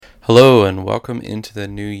Hello and welcome into the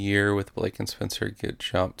new year with Blake and Spencer Get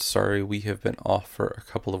Jumped. Sorry we have been off for a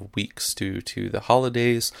couple of weeks due to the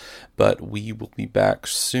holidays, but we will be back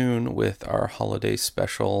soon with our holiday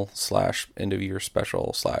special / end of year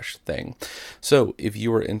special / thing. So if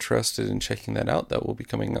you are interested in checking that out, that will be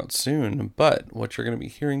coming out soon. But what you're going to be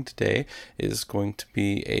hearing today is going to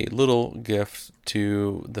be a little gift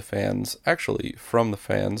to the fans, actually from the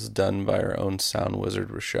fans, done by our own sound wizard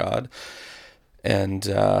Rashad. And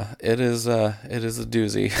it is a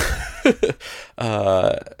doozy.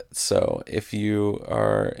 So if you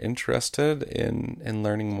are interested in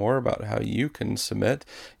learning more about how you can submit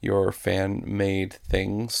your fan-made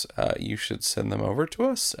things, you should send them over to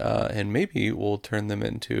us, and maybe we'll turn them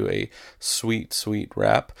into a sweet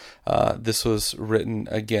rap. This was written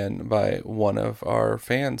again by one of our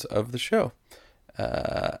fans of the show.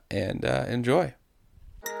 And enjoy.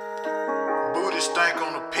 Booty stank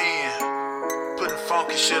on the pen. Putting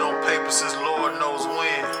funky shit on paper since Lord knows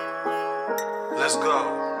when. Let's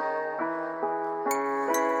go.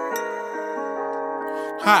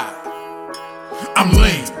 Hi, I'm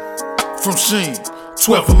Lean from Sheen.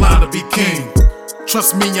 12 a line to be king.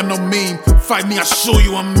 Trust me, I'm no meme. Fight me, I show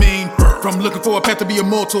you I'm mean. From looking for a path to be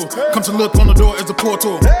immortal, come to look on the door as a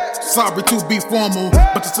portal. Sorry to be formal,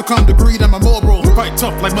 but to succumb to greed, I'm immoral. Fight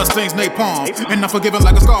tough like Mustang's napalm, and I'm forgiven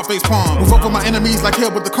like a Scarface palm. Move up for my enemies like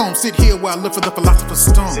hell with the comb. Sit here while I look for the philosopher's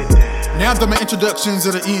stone. Now that my introductions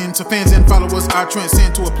at the end, to fans and followers, I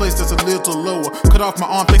transcend to a place that's a little lower. Cut off my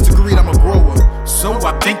arm, thanks to greed, I'm a grower. So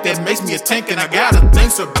I think that makes me a tank, and I gotta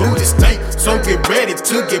thanks a booty stink. So get ready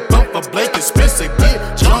to get bumped for Blake and Spencer.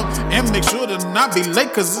 Get jumped and make sure to not be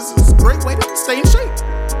late, cause this is a great way to stay in shape.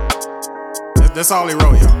 That's all he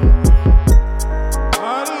wrote, y'all.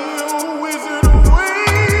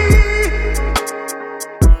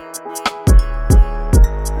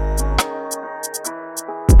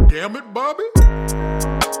 Damn it, Bobby.